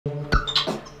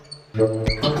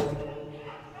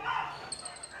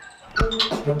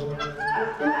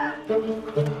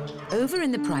Over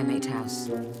in the primate house,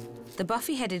 the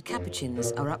buffy-headed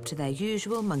capuchins are up to their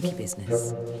usual monkey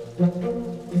business.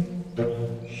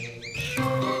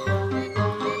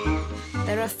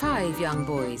 There are 5 young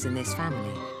boys in this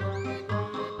family,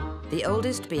 the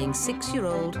oldest being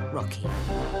 6-year-old Rocky.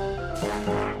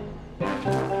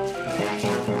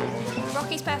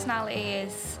 Rocky's personality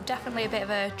is definitely a bit of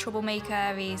a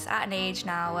troublemaker. He's at an age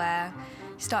now where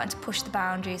he's starting to push the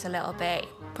boundaries a little bit.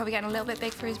 Probably getting a little bit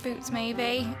big for his boots,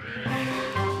 maybe.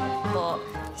 But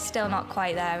still not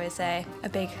quite there as a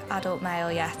big adult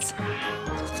male yet.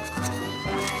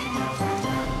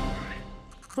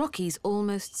 Rocky's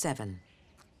almost 7.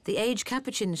 The age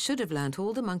capuchins should have learnt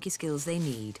all the monkey skills they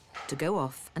need to go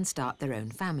off and start their own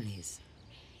families.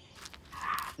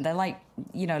 They're like,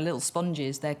 you know, little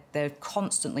sponges. They're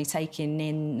constantly taking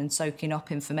in and soaking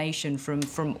up information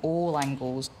from all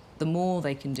angles. The more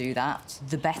they can do that,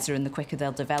 the better and the quicker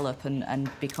they'll develop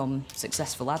and become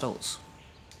successful adults.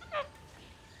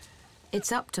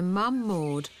 It's up to Mum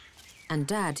Maud and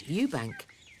Dad Eubank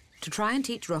to try and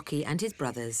teach Rocky and his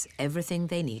brothers everything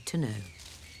they need to know.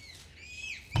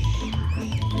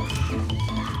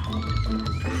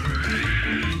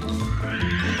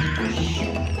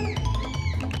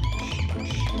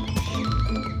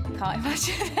 Can't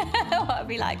imagine what it'd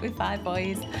be like with 5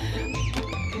 boys.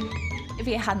 It'd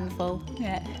be a handful,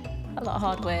 yeah, a lot of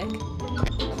hard work.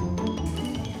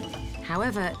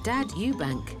 However, Dad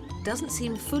Eubank doesn't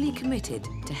seem fully committed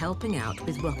to helping out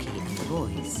with Rocky and the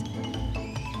boys.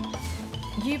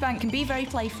 Eubank can be very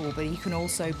playful, but he can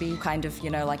also be kind of,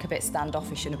 you know, like a bit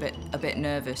standoffish and a bit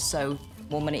nervous. So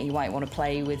one minute he might want to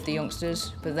play with the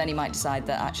youngsters, but then he might decide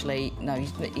that actually, no,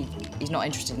 he's not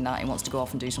interested in that. He wants to go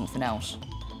off and do something else.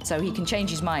 So he can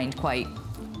change his mind quite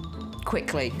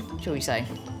quickly, shall we say.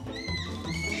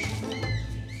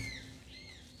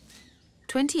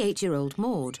 28-year-old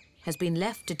Maud has been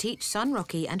left to teach son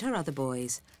Rocky and her other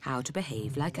boys how to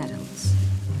behave like adults.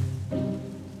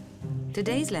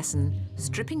 Today's lesson,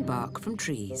 stripping bark from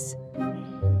trees.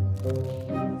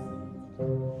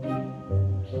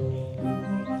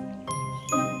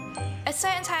 At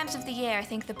certain times of the year, I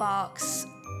think the bark's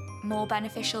more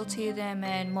beneficial to them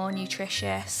and more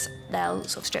nutritious. They'll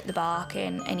sort of strip the bark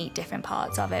and eat different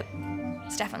parts of it.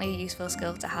 It's definitely a useful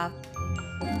skill to have.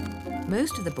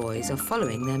 Most of the boys are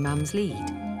following their mum's lead.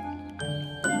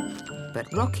 But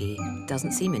Rocky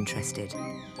doesn't seem interested.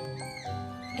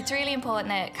 It's really important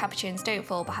that capuchins don't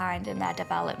fall behind in their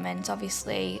development.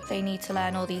 Obviously, they need to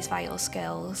learn all these vital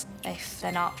skills. If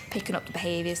they're not picking up the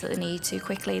behaviours that they need to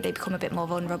quickly, they become a bit more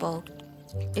vulnerable.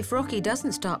 If Rocky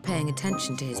doesn't start paying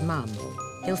attention to his mum,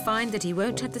 he'll find that he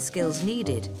won't have the skills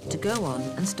needed to go on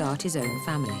and start his own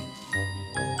family.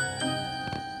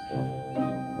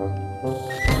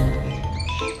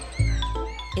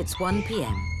 It's 1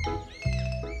 p.m.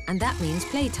 and that means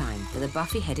playtime for the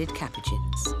buffy-headed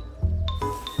capuchins.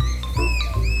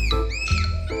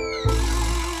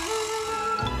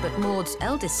 But Maud's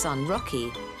eldest son,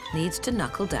 Rocky, needs to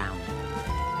knuckle down.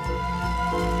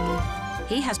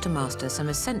 He has to master some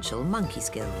essential monkey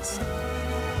skills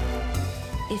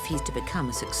if he's to become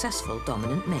a successful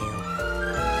dominant male.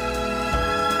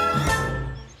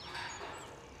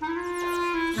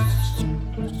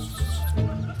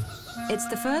 It's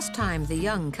the first time the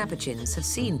young capuchins have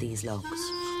seen these logs.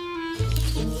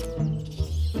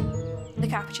 The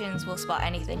capuchins will spot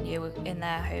anything new in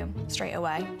their home straight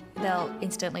away. They'll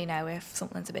instantly know if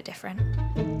something's a bit different.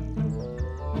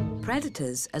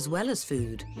 Predators, as well as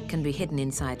food, can be hidden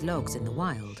inside logs in the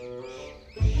wild.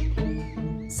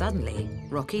 Suddenly,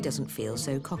 Rocky doesn't feel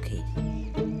so cocky.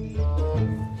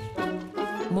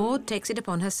 Maud takes it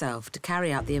upon herself to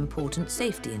carry out the important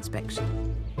safety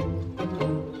inspection.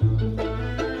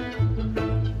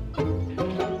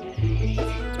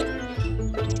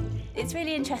 It's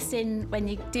really interesting when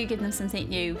you do give them something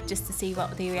new, just to see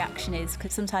what the reaction is,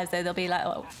 because sometimes they'll be like,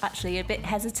 oh, actually a bit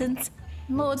hesitant.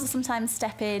 Maud will sometimes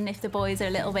step in if the boys are a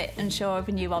little bit unsure of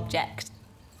a new object.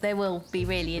 They will be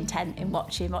really intent in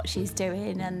watching what she's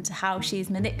doing and how she's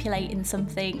manipulating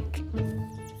something.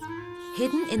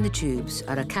 Hidden in the tubes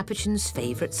are a capuchin's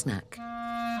favourite snack.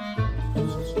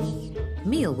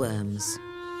 Mealworms.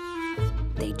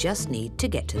 They just need to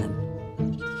get to them.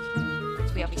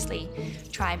 We obviously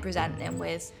try and present them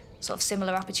with sort of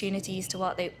similar opportunities to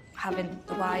what they have in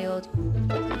the wild.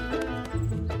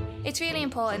 It's really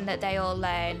important that they all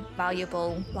learn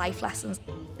valuable life lessons.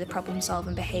 The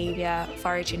problem-solving behaviour,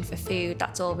 foraging for food,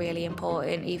 that's all really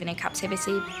important, even in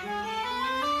captivity.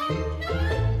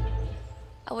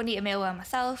 I wouldn't eat a mealworm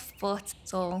myself, but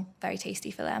it's all very tasty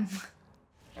for them.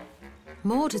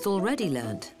 Maud has already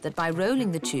learnt that by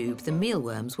rolling the tube, the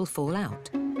mealworms will fall out.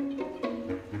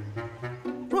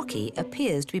 Rocky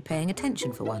appears to be paying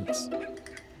attention for once.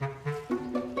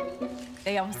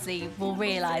 They obviously will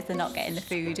realise they're not getting the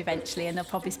food eventually, and they'll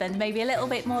probably spend maybe a little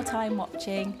bit more time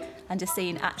watching and just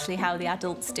seeing actually how the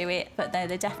adults do it, but they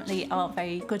definitely aren't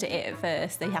very good at it at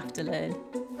first. They have to learn.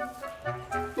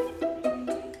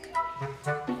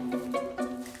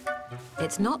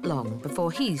 It's not long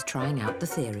before he's trying out the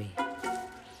theory.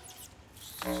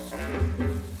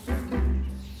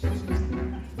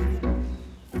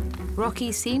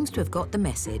 Rocky seems to have got the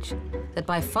message that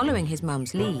by following his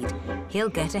mum's lead, he'll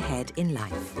get ahead in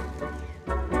life.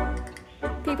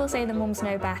 People say the mums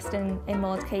know best, and in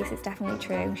Maud's case, it's definitely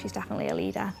true. She's definitely a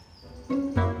leader.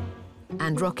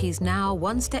 And Rocky's now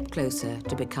one step closer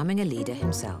to becoming a leader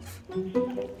himself.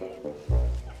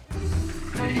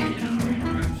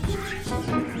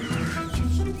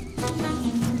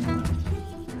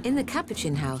 In the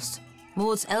Capuchin house,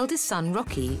 Maud's eldest son,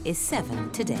 Rocky, is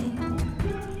 7 today.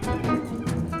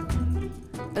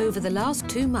 Over the last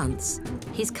 2 months,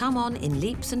 he's come on in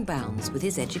leaps and bounds with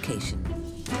his education.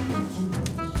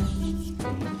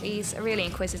 He's a really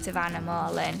inquisitive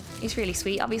animal, and he's really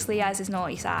sweet. Obviously, he has his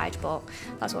naughty side, but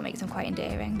that's what makes him quite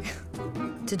endearing.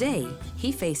 Today,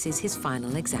 he faces his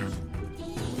final exam.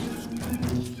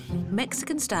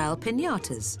 Mexican-style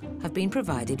pinatas have been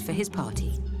provided for his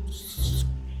party.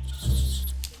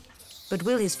 But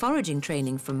will his foraging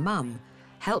training from Mum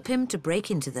help him to break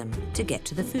into them to get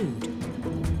to the food?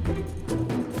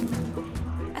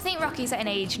 I think Rocky's at an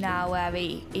age now where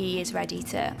he is ready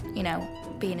to, you know,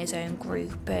 be in his own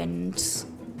group and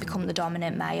become the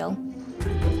dominant male.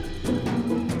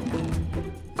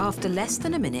 After less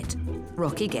than a minute,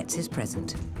 Rocky gets his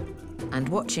present. And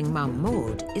watching Mum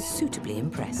Maud is suitably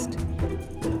impressed.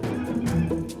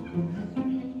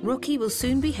 Rocky will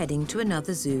soon be heading to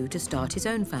another zoo to start his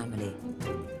own family,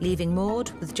 leaving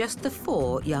Maud with just the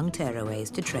 4 young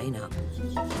tearaways to train up.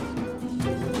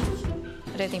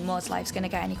 I don't think Maud's life's going to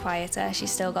get any quieter.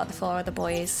 She's still got the 4 other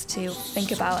boys to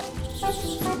think about.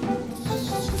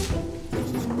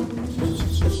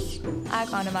 I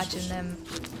can't imagine them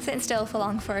sitting still for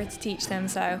long for her to teach them,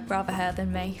 so rather her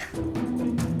than me.